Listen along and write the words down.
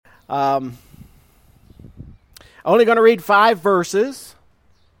Only going to read 5 verses.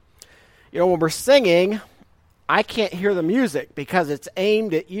 You know, when we're singing, I can't hear the music because it's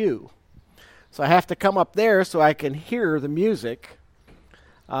aimed at you. So I have to come up there so I can hear the music.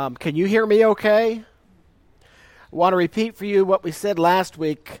 Can you hear me okay? I want to repeat for you what we said last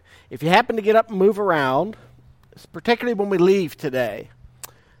week. If you happen to get up and move around, particularly when we leave today,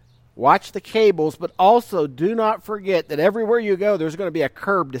 watch the cables, but also do not forget that everywhere you go, there's going to be a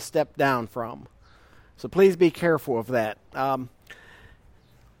curb to step down from. So please be careful of that. 2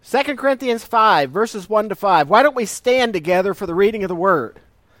 Corinthians 5, verses 1 to 5. Why don't we stand together for the reading of the Word?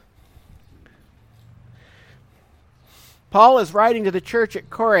 Paul is writing to the church at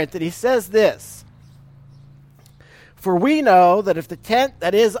Corinth, and he says this: "For we know that if the tent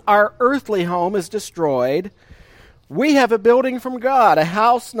that is our earthly home is destroyed, we have a building from God, a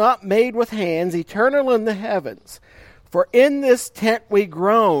house not made with hands, eternal in the heavens. For in this tent we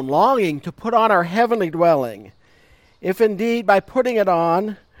groan, longing to put on our heavenly dwelling, if indeed by putting it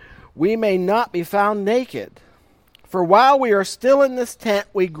on we may not be found naked. For while we are still in this tent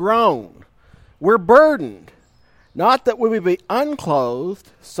we groan, we're burdened, not that we would be unclothed,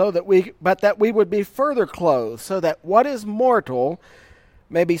 but that we would be further clothed, so that what is mortal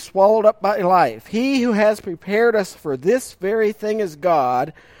may be swallowed up by life. He who has prepared us for this very thing is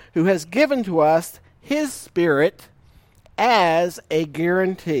God, who has given to us His Spirit as a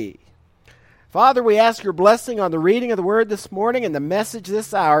guarantee." Father, we ask your blessing on the reading of the Word this morning and the message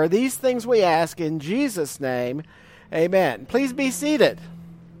this hour. These things we ask in Jesus' name. Amen. Please be seated.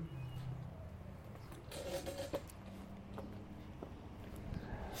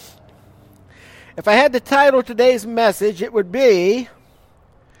 If I had to title today's message, it would be,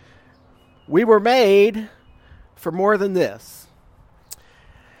 "We were made for more than this."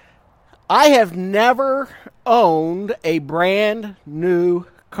 I have never owned a brand new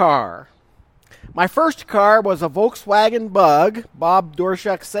car. My first car was a Volkswagen Bug. Bob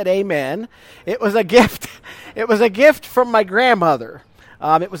Dorshuk said amen. It was a gift. It was a gift from my grandmother.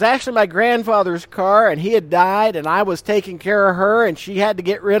 It was actually my grandfather's car, and he had died, and I was taking care of her, and she had to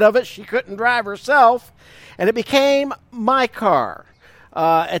get rid of it. She couldn't drive herself, and it became my car.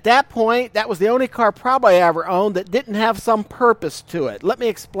 At that point, that was the only car probably I ever owned that didn't have some purpose to it. Let me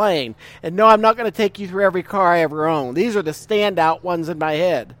explain. And no, I'm not going to take you through every car I ever owned. These are the standout ones in my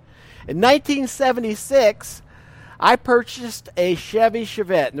head. In 1976, I purchased a Chevy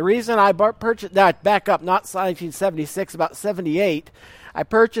Chevette. And the reason I purchased, now back up, not 1976, about 78, I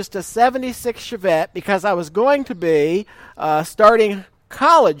purchased a 76 Chevette because I was going to be starting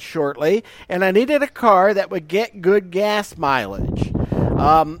college shortly, and I needed a car that would get good gas mileage.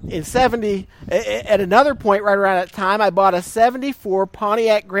 At another point right around that time, I bought a 74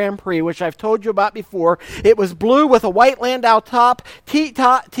 Pontiac Grand Prix, which I've told you about before. It was blue with a white Landau top,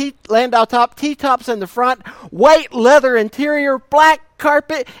 T-tops in the front, white leather interior, black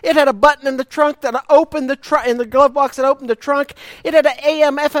carpet. It had a button in the trunk that opened the trunk, in the glove box that opened the trunk. It had an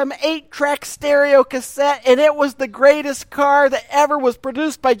AM/FM 8-track stereo cassette, and it was the greatest car that ever was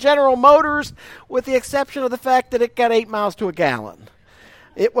produced by General Motors, with the exception of the fact that it got 8 miles to a gallon.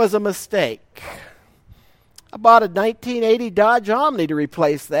 It was a mistake. I bought a 1980 Dodge Omni to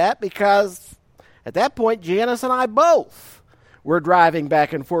replace that because at that point, Janice and I both were driving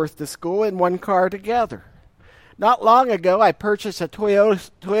back and forth to school in one car together. Not long ago, I purchased a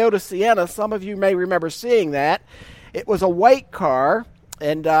Toyota Sienna. Some of you may remember seeing that. It was a white car,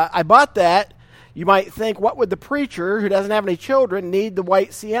 and I bought that. You might think, what would the preacher who doesn't have any children need the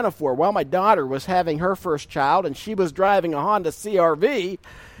white Sienna for? Well, my daughter was having her first child, and she was driving a Honda CR-V.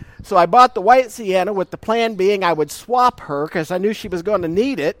 So I bought the white Sienna with the plan being I would swap her because I knew she was going to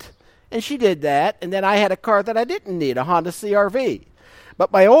need it. And she did that. And then I had a car that I didn't need, a Honda CR-V.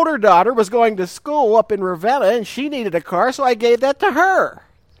 But my older daughter was going to school up in Ravenna, and she needed a car, so I gave that to her.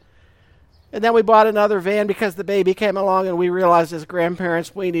 And then we bought another van because the baby came along, and we realized as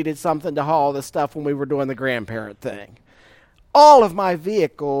grandparents we needed something to haul the stuff when we were doing the grandparent thing. All of my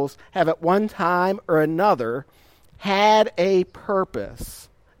vehicles have at one time or another had a purpose.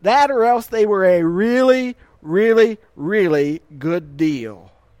 That or else they were a really, really, really good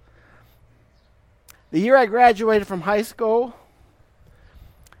deal. The year I graduated from high school,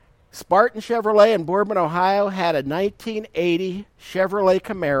 Spartan Chevrolet in Boardman, Ohio had a 1980 Chevrolet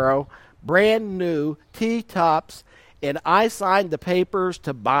Camaro, brand new, T-tops, and I signed the papers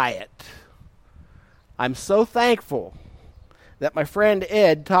to buy it. I'm so thankful that my friend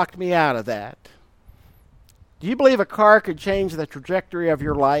Ed talked me out of that. Do you believe a car could change the trajectory of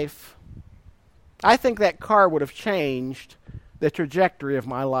your life? I think that car would have changed the trajectory of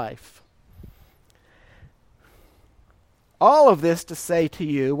my life. All of this to say to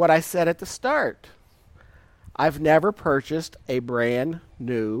you what I said at the start. I've never purchased a brand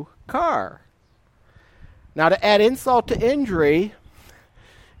new car. Now, to add insult to injury,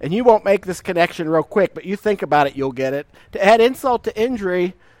 and you won't make this connection real quick, but you think about it, you'll get it. To add insult to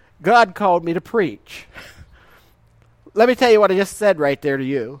injury, God called me to preach. Let me tell you what I just said right there to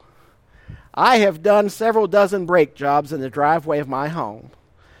you. I have done several dozen brake jobs in the driveway of my home.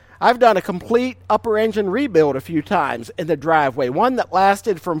 I've done a complete upper engine rebuild a few times in the driveway, one that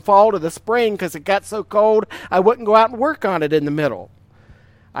lasted from fall to the spring because it got so cold I wouldn't go out and work on it in the middle.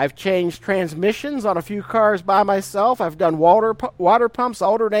 I've changed transmissions on a few cars by myself. I've done water pumps,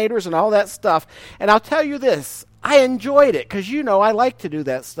 alternators, and all that stuff. And I'll tell you this, I enjoyed it because I like to do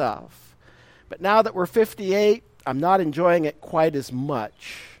that stuff. But now that we're 58, I'm not enjoying it quite as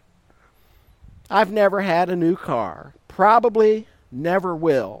much. I've never had a new car. Probably never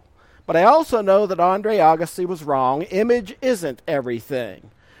will. But I also know that Andre Agassi was wrong. Image isn't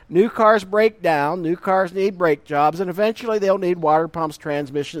everything. New cars break down, new cars need brake jobs, and eventually they'll need water pumps,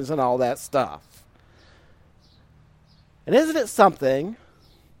 transmissions, and all that stuff. And isn't it something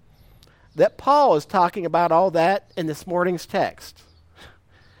that Paul is talking about all that in this morning's text?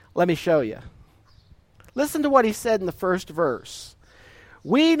 Let me show you. Listen to what he said in the first verse.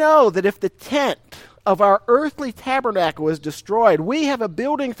 We know that if the tent of our earthly tabernacle is destroyed, we have a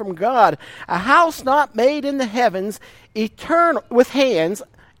building from God, a house not made in the heavens, eternal with hands,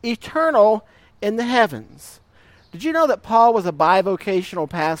 eternal in the heavens. Did you know that Paul was a bivocational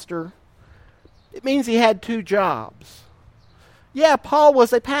pastor? It means he had two jobs. Yeah, Paul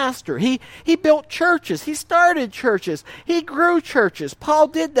was a pastor. He built churches. He started churches. He grew churches. Paul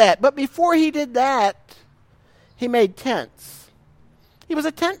did that. But before he did that, he made tents. He was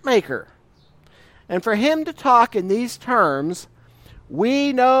a tent maker. And for him to talk in these terms,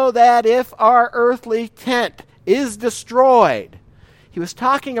 we know that if our earthly tent is destroyed, he was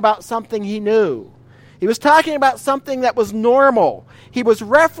talking about something he knew. He was talking about something that was normal. He was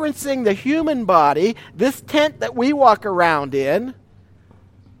referencing the human body, this tent that we walk around in,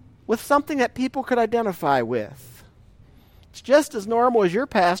 with something that people could identify with. It's just as normal as your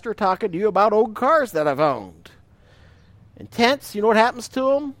pastor talking to you about old cars that I've owned. And tents, you know what happens to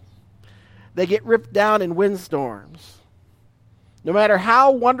them? They get ripped down in windstorms. No matter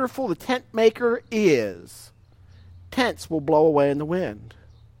how wonderful the tent maker is, tents will blow away in the wind.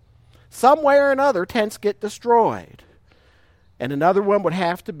 Some way or another, tents get destroyed. And another one would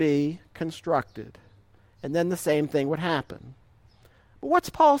have to be constructed. And then the same thing would happen. But what's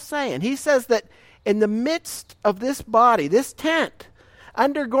Paul saying? He says that in the midst of this body, this tent,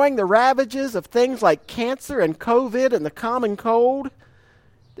 undergoing the ravages of things like cancer and COVID and the common cold,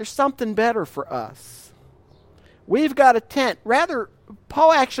 there's something better for us. We've got a tent. Rather,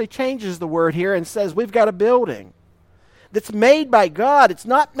 Paul actually changes the word here and says we've got a building that's made by God. It's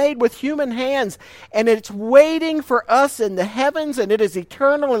not made with human hands, and it's waiting for us in the heavens, and it is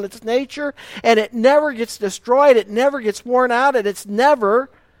eternal in its nature, and it never gets destroyed, it never gets worn out, and it's never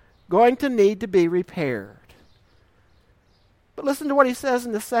going to need to be repaired. But listen to what he says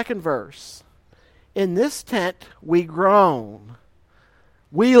in the second verse. In this tent we groan.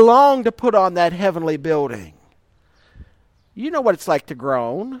 We long to put on that heavenly building. You know what it's like to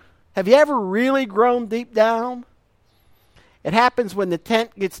groan. Have you ever really groaned deep down? It happens when the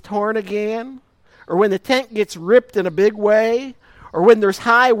tent gets torn again, or when the tent gets ripped in a big way, or when there's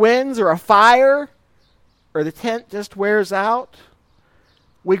high winds or a fire, or the tent just wears out.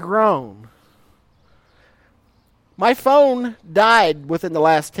 We groan. My phone died within the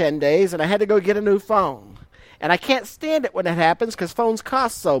last 10 days, and I had to go get a new phone. And I can't stand it when it happens because phones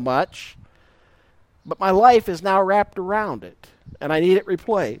cost so much. But my life is now wrapped around it, and I need it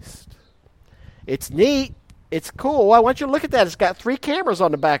replaced. It's neat. It's cool. I want you to look at that. It's got 3 cameras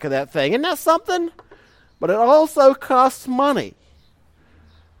on the back of that thing. Isn't that something? But it also costs money.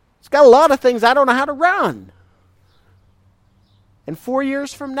 It's got a lot of things I don't know how to run. And 4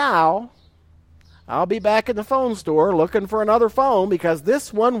 years from now, I'll be back in the phone store looking for another phone because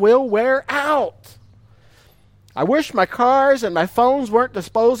this one will wear out. I wish my cars and my phones weren't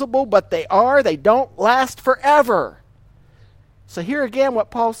disposable, but they are. They don't last forever. So here again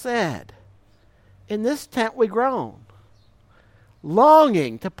what Paul said. In this tent we groan,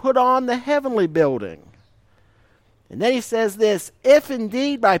 longing to put on the heavenly building. And then he says this, if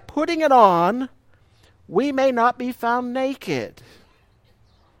indeed by putting it on, we may not be found naked.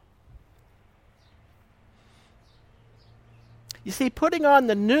 You see, putting on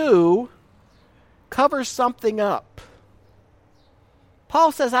the new covers something up.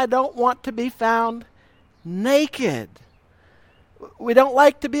 Paul says, I don't want to be found naked. We don't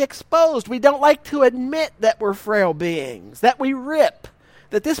like to be exposed. We don't like to admit that we're frail beings, that we rip,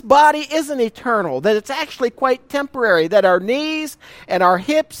 that this body isn't eternal, that it's actually quite temporary, that our knees and our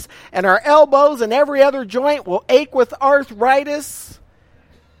hips and our elbows and every other joint will ache with arthritis.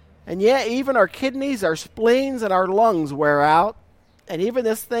 And yet even our kidneys, our spleens, and our lungs wear out. And even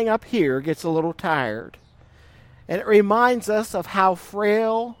this thing up here gets a little tired. And it reminds us of how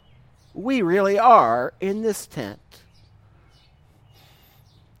frail we really are in this tent.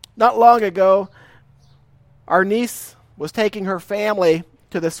 Not long ago, our niece was taking her family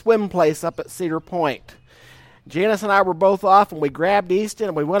to the swim place up at Cedar Point. Janice and I were both off, and we grabbed Easton,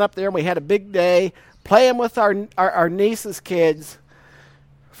 and we went up there, and we had a big day playing with our niece's kids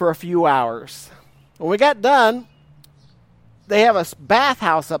for a few hours. When we got done, they have a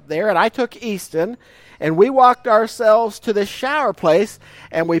bathhouse up there, and I took Easton, and we walked ourselves to this shower place,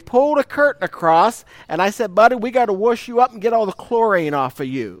 and we pulled a curtain across, and I said, buddy, we got to wash you up and get all the chlorine off of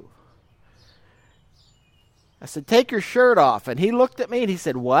you. I said, take your shirt off. And he looked at me and he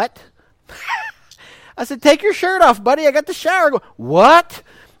said, what? I said, take your shirt off, buddy. I got the shower. I go, what?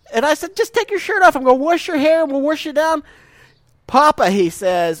 And I said, just take your shirt off. I'm going to wash your hair and we'll wash you down. Papa, he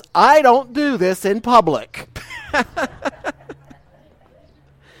says, I don't do this in public.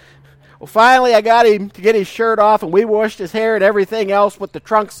 Well, finally, I got him to get his shirt off, and we washed his hair and everything else with the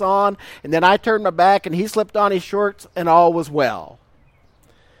trunks on. And then I turned my back, and he slipped on his shorts, and all was well.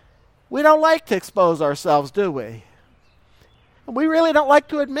 We don't like to expose ourselves, do we? And we really don't like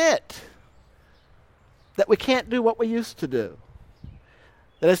to admit that we can't do what we used to do.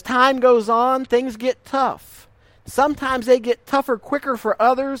 That as time goes on, things get tough. Sometimes they get tougher quicker for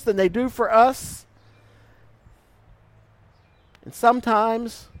others than they do for us. And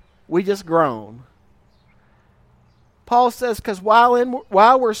sometimes we just groan. Paul says, because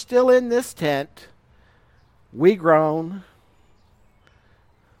while we're still in this tent, we groan,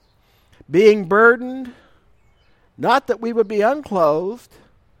 being burdened, not that we would be unclothed,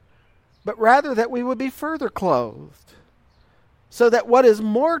 but rather that we would be further clothed, so that what is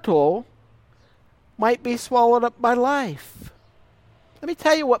mortal might be swallowed up by life. Let me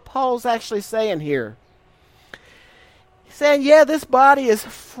tell you what Paul's actually saying here. He's saying, yeah, this body is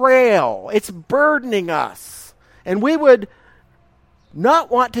frail. It's burdening us. And we would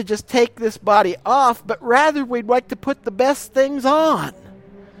not want to just take this body off, but rather we'd like to put the best things on.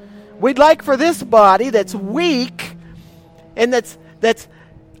 We'd like for this body that's weak and that's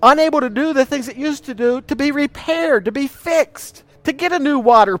unable to do the things it used to do to be repaired, to be fixed, to get a new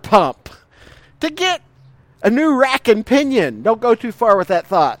water pump, to get a new rack and pinion. Don't go too far with that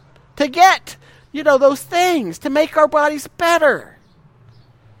thought. To get, those things to make our bodies better.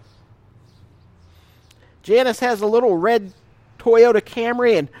 Janice has a little red Toyota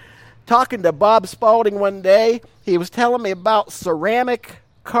Camry, and talking to Bob Spalding one day, he was telling me about ceramic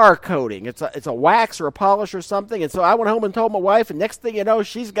car coating. It's a wax or a polish or something. And so I went home and told my wife, and next thing you know,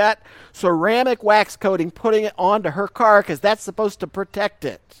 she's got ceramic wax coating, putting it onto her car because that's supposed to protect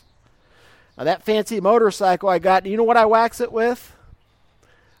it. Now, that fancy motorcycle I got, you know what I wax it with?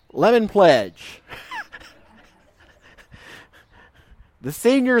 Lemon Pledge. The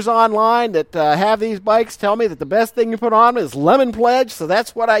seniors online that have these bikes tell me that the best thing you put on is Lemon Pledge, so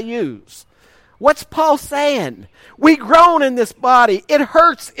that's what I use. What's Paul saying? We groan in this body. It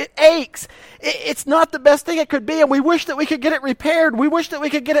hurts. It aches. It's not the best thing it could be, and we wish that we could get it repaired. We wish that we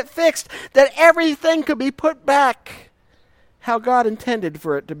could get it fixed, that everything could be put back how God intended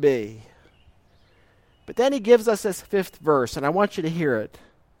for it to be. But then he gives us this fifth verse, and I want you to hear it.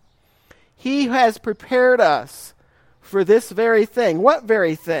 He has prepared us for this very thing. What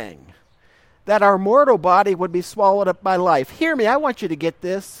very thing? That our mortal body would be swallowed up by life. Hear me, I want you to get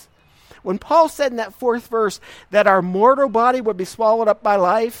this. When Paul said in that fourth verse that our mortal body would be swallowed up by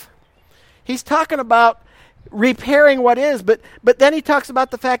life, he's talking about repairing what is, but then he talks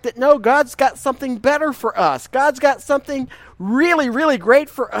about the fact that no, God's got something better for us. God's got something really, really great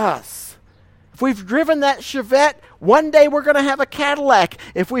for us. If we've driven that Chevette, one day we're going to have a Cadillac.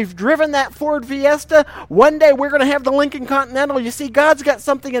 If we've driven that Ford Fiesta, one day we're going to have the Lincoln Continental. You see, God's got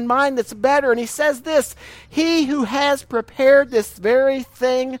something in mind that's better. And he says this, he who has prepared this very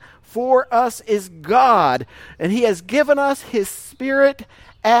thing for us is God. And he has given us his Spirit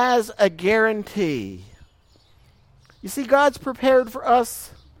as a guarantee. You see, God's prepared for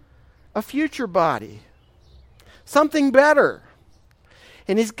us a future body, something better.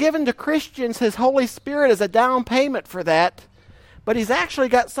 And he's given to Christians his Holy Spirit as a down payment for that. But he's actually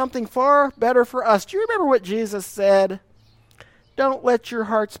got something far better for us. Do you remember what Jesus said? Don't let your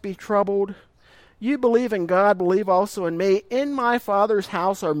hearts be troubled. You believe in God, believe also in me. In my Father's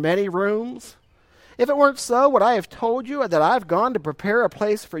house are many rooms. If it weren't so, would I have told you that I've gone to prepare a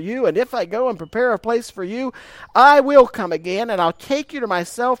place for you? And if I go and prepare a place for you, I will come again, and I'll take you to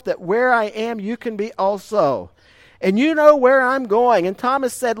myself, that where I am you can be also. And you know where I'm going. And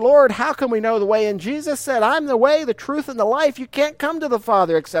Thomas said, Lord, how can we know the way? And Jesus said, I'm the way, the truth, and the life. You can't come to the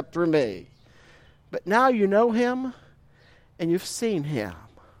Father except through me. But now you know him, and you've seen him.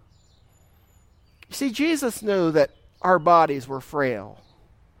 You see, Jesus knew that our bodies were frail.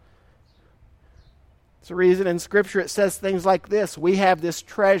 It's the reason in Scripture it says things like this: we have this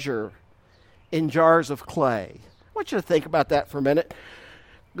treasure in jars of clay. I want you to think about that for a minute.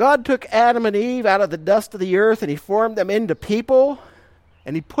 God took Adam and Eve out of the dust of the earth, and he formed them into people,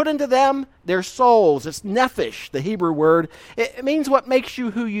 and he put into them their souls. It's nephesh, the Hebrew word. It means what makes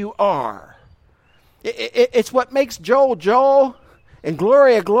you who you are. It's what makes Joel, Joel, and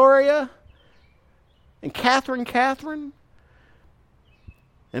Gloria, Gloria, and Catherine, Catherine,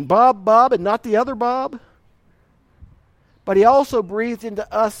 and Bob, Bob, and not the other Bob. But he also breathed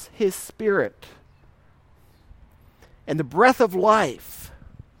into us his Spirit and the breath of life.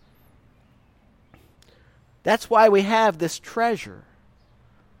 That's why we have this treasure,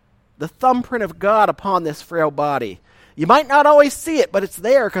 the thumbprint of God upon this frail body. You might not always see it, but it's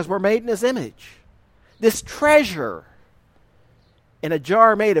there because we're made in his image. This treasure in a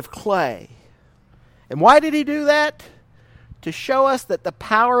jar made of clay. And why did he do that? To show us that the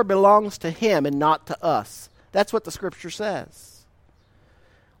power belongs to him and not to us. That's what the Scripture says.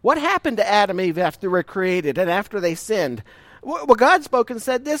 What happened to Adam and Eve after they were created and after they sinned? Well, God spoke and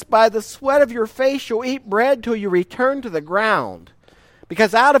said this: by the sweat of your face you'll eat bread till you return to the ground.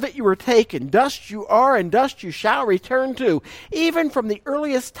 Because out of it you were taken. Dust you are, and dust you shall return to. Even from the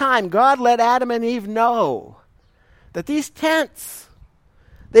earliest time, God let Adam and Eve know that these tents,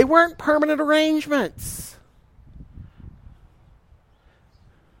 they weren't permanent arrangements.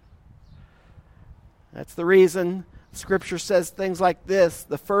 That's the reason Scripture says things like this: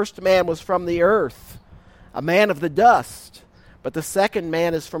 the first man was from the earth, a man of the dust, but the second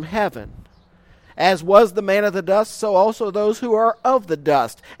man is from heaven. As was the man of the dust, so also those who are of the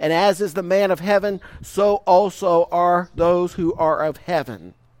dust. And as is the man of heaven, so also are those who are of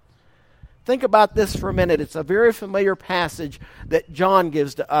heaven. Think about this for a minute. It's a very familiar passage that John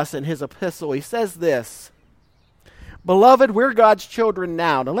gives to us in his epistle. He says this: Beloved, we're God's children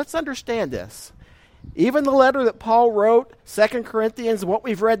now. Now let's understand this. Even the letter that Paul wrote, 2 Corinthians, what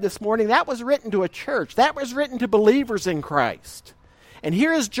we've read this morning, that was written to a church. That was written to believers in Christ. And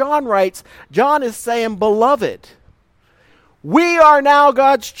here as John writes, John is saying, Beloved, we are now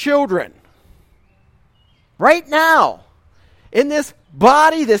God's children. Right now, in this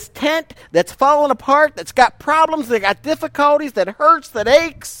body, this tent that's fallen apart, that's got problems, that got difficulties, that hurts, that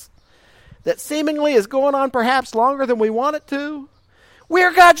aches, that seemingly is going on perhaps longer than we want it to.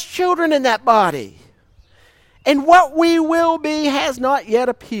 We're God's children in that body. And what we will be has not yet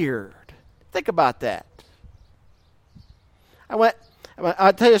appeared. Think about that.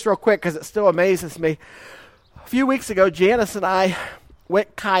 I'll tell you this real quick because it still amazes me. A few weeks ago, Janice and I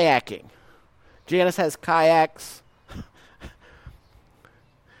went kayaking. Janice has kayaks.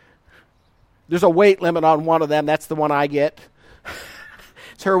 There's a weight limit on one of them. That's the one I get.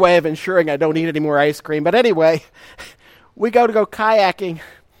 It's her way of ensuring I don't eat any more ice cream. But anyway, we go kayaking,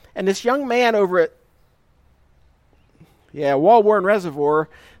 and this young man over at Walworn Reservoir,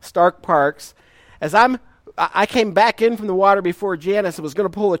 Stark Parks, as I came back in from the water before Janice and was going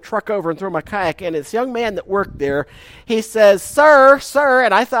to pull the truck over and throw my kayak in. This young man that worked there, he says, Sir,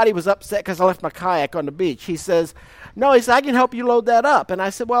 and I thought he was upset because I left my kayak on the beach. He says, no, he said, I can help you load that up. And I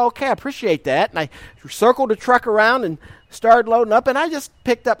said, well, okay, I appreciate that. And I circled the truck around and started loading up, and I just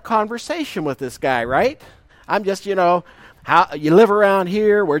picked up conversation with this guy, right? I'm just, how you live around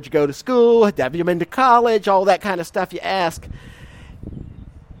here, where'd you go to school, have you been to college, all that kind of stuff you ask.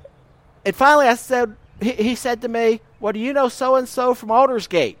 And finally I said, he said to me, well, do you know so-and-so from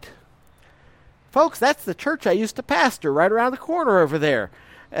Aldersgate? Folks, that's the church I used to pastor right around the corner over there.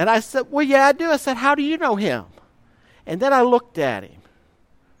 And I said, well, yeah, I do. I said, how do you know him? And then I looked at him.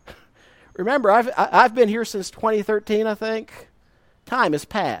 Remember, I've been here since 2013, I think. Time has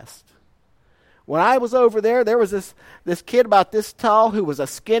passed. When I was over there was this kid about this tall who was a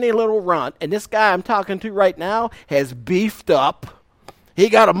skinny little runt. And this guy I'm talking to right now has beefed up. He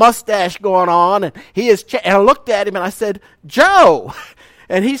got a mustache going on, and and I looked at him and I said, Joe.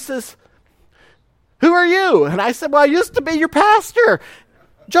 And he says, who are you? And I said, well, I used to be your pastor,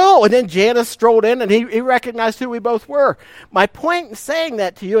 Joe. And then Janice strolled in, and he recognized who we both were. My point in saying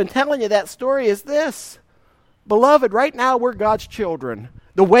that to you and telling you that story is this. Beloved, right now we're God's children.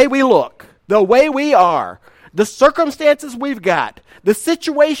 The way we look, the way we are, the circumstances we've got, the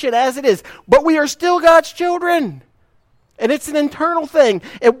situation as it is, but we are still God's children. And it's an internal thing.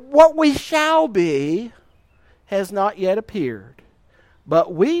 And what we shall be has not yet appeared.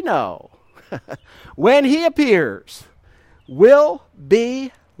 But we know when he appears, we'll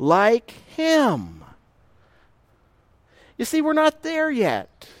be like him. You see, we're not there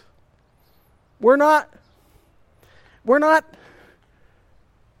yet. We're not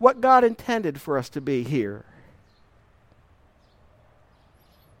what God intended for us to be here.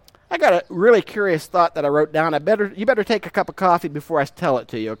 I got a really curious thought that I wrote down. You better take a cup of coffee before I tell it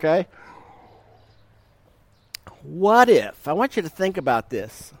to you, okay? What if, I want you to think about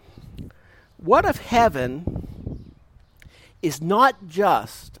this. What if heaven is not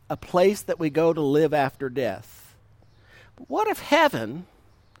just a place that we go to live after death? But what if heaven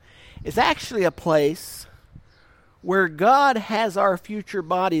is actually a place where God has our future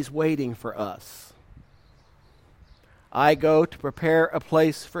bodies waiting for us? I go to prepare a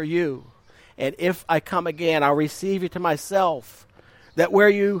place for you. And if I come again, I'll receive you to myself, that where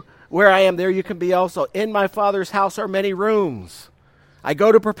I am, there you can be also. In my Father's house are many rooms. I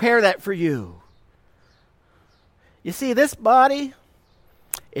go to prepare that for you. You see, this body,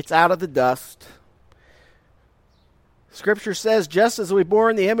 it's out of the dust. Scripture says, just as we bore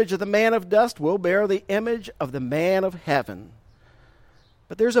in the image of the man of dust, we'll bear the image of the man of heaven.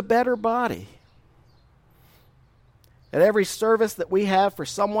 But there's a better body. At every service that we have for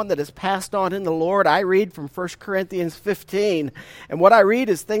someone that has passed on in the Lord, I read from 1 Corinthians 15. And what I read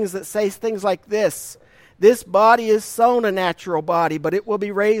is things that say things like this. This body is sown a natural body, but it will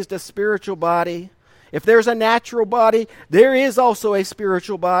be raised a spiritual body. If there's a natural body, there is also a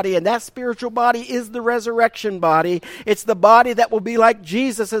spiritual body, and that spiritual body is the resurrection body. It's the body that will be like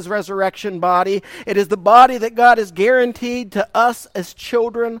Jesus' resurrection body. It is the body that God has guaranteed to us as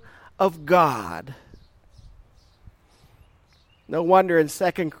children of God. No wonder in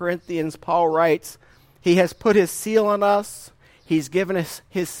 2 Corinthians, Paul writes, he has put his seal on us. He's given us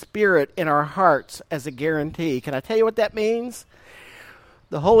his Spirit in our hearts as a guarantee. Can I tell you what that means?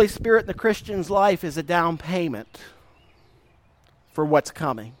 The Holy Spirit in the Christian's life is a down payment for what's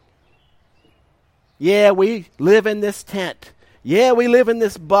coming. Yeah, we live in this tent. Yeah, we live in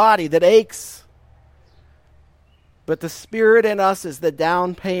this body that aches. But the Spirit in us is the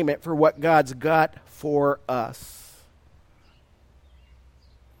down payment for what God's got for us.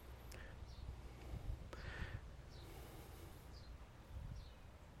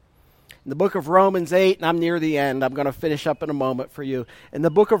 In the book of Romans 8, and I'm near the end, I'm going to finish up in a moment for you. In the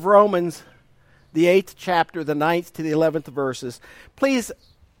book of Romans, the 8th chapter, the 9th to the 11th verses, please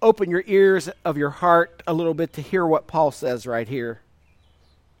open your ears of your heart a little bit to hear what Paul says right here.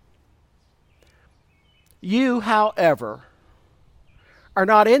 You, however, are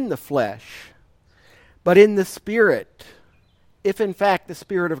not in the flesh, but in the Spirit, if in fact the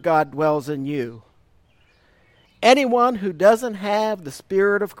Spirit of God dwells in you. Anyone who doesn't have the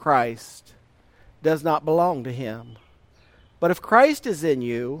Spirit of Christ does not belong to him. But if Christ is in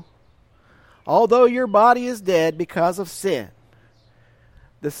you, although your body is dead because of sin,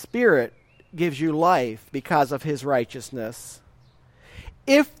 the Spirit gives you life because of his righteousness.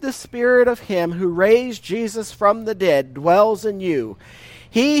 If the Spirit of him who raised Jesus from the dead dwells in you,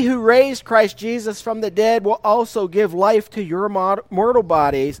 he who raised Christ Jesus from the dead will also give life to your mortal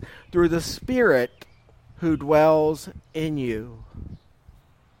bodies through the Spirit who dwells in you.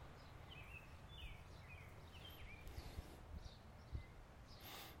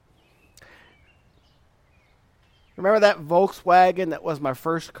 Remember that Volkswagen that was my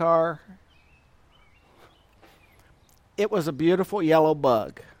first car? It was a beautiful yellow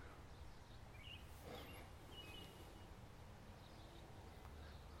Bug.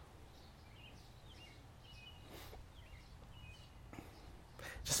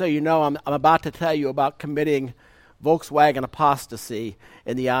 So you know, I'm about to tell you about committing Volkswagen apostasy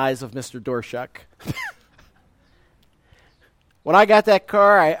in the eyes of Mr. Dorshuk. When I got that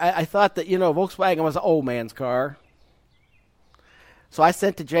car, I thought that, Volkswagen was an old man's car. So I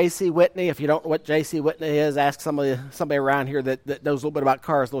sent to J.C. Whitney. If you don't know what J.C. Whitney is, ask somebody around here that knows a little bit about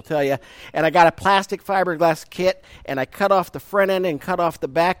cars. They'll tell you. And I got a plastic fiberglass kit, and I cut off the front end and cut off the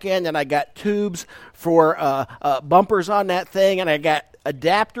back end, and I got tubes for bumpers on that thing, and I got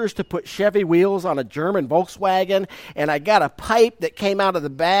adapters to put Chevy wheels on a German Volkswagen, and I got a pipe that came out of the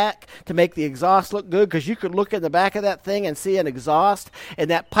back to make the exhaust look good, because you could look in the back of that thing and see an exhaust,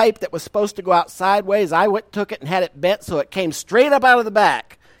 and that pipe that was supposed to go out sideways, I took it and had it bent so it came straight up out of the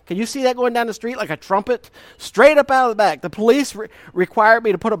back. Can you see that going down the street like a trumpet? Straight up out of the back. The police required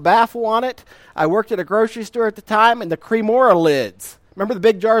me to put a baffle on it. I worked at a grocery store at the time, and the Cremora lids. Remember the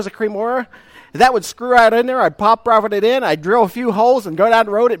big jars of Cremora? that would screw out in there. I'd pop it in. I'd drill a few holes and go down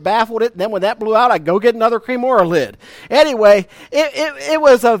the road. It baffled it. And then when that blew out, I'd go get another Cremora lid. Anyway, it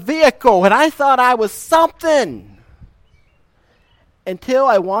was a vehicle, and I thought I was something until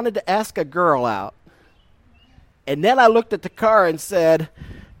I wanted to ask a girl out. And then I looked at the car and said,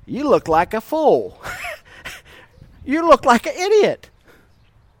 "You look like a fool. You look like an idiot."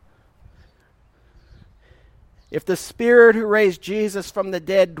 If the Spirit who raised Jesus from the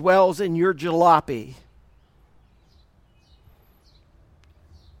dead dwells in your jalopy,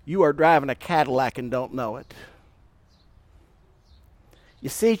 you are driving a Cadillac and don't know it. You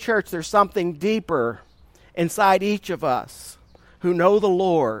see, church, there's something deeper inside each of us who know the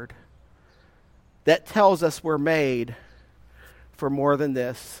Lord that tells us we're made for more than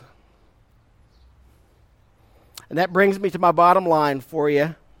this. And that brings me to my bottom line for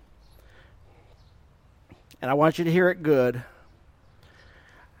you. And I want you to hear it good.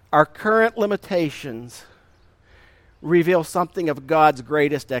 Our current limitations reveal something of God's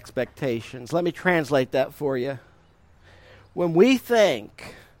greatest expectations. Let me translate that for you. When we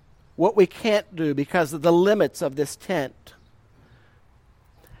think what we can't do because of the limits of this tent,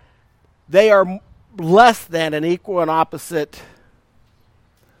 they are less than and equal and opposite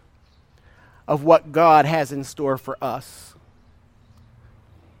of what God has in store for us.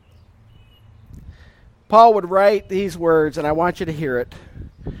 Paul would write these words, and I want you to hear it.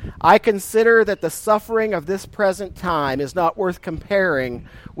 "I consider that the suffering of this present time is not worth comparing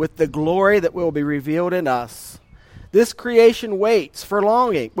with the glory that will be revealed in us. This creation waits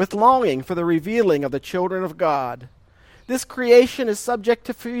with longing for the revealing of the children of God. This creation is subject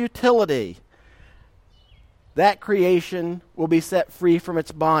to futility. That creation will be set free from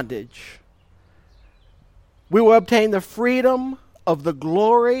its bondage. We will obtain the freedom of the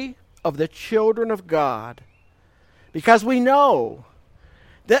glory of the children of God, because we know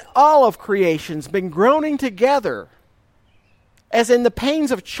that all of creation's been groaning together as in the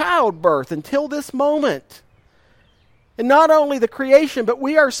pains of childbirth until this moment. And not only the creation, but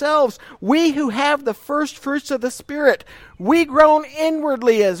we ourselves, we who have the first fruits of the Spirit, we groan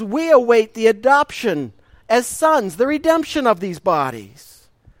inwardly as we await the adoption as sons, the redemption of these bodies.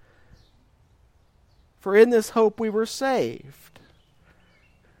 For in this hope we were saved."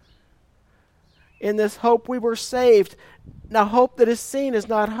 In this hope we were saved. Now, hope that is seen is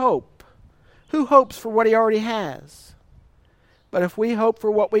not hope. Who hopes for what he already has? But if we hope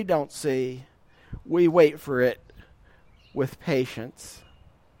for what we don't see, we wait for it with patience.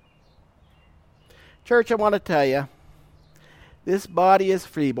 Church, I want to tell you, this body is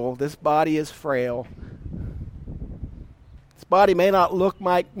feeble. This body is frail. This body may not look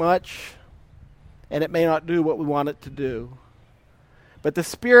like much, and it may not do what we want it to do. But the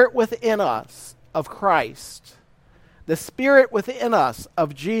Spirit within us of Christ, the Spirit within us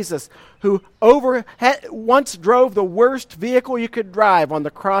of Jesus, who once drove the worst vehicle you could drive on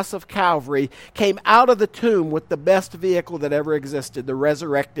the cross of Calvary, came out of the tomb with the best vehicle that ever existed, the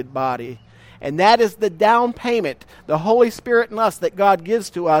resurrected body. And that is the down payment, the Holy Spirit in us that God gives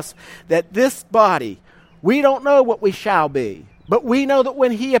to us, that this body, we don't know what we shall be. But we know that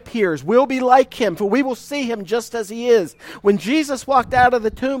when he appears, we'll be like him, for we will see him just as he is. When Jesus walked out of the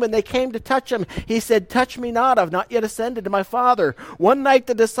tomb and they came to touch him, he said, "Touch me not, I've not yet ascended to my Father." One night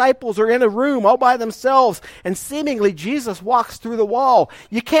the disciples are in a room all by themselves, and seemingly Jesus walks through the wall.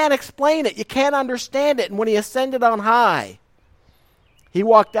 You can't explain it, you can't understand it. And when he ascended on high, he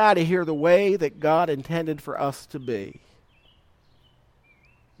walked out of here the way that God intended for us to be,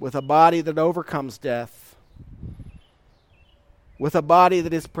 with a body that overcomes death, with a body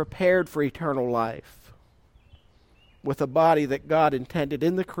that is prepared for eternal life, with a body that God intended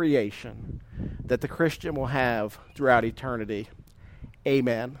in the creation that the Christian will have throughout eternity.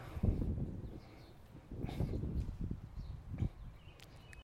 Amen.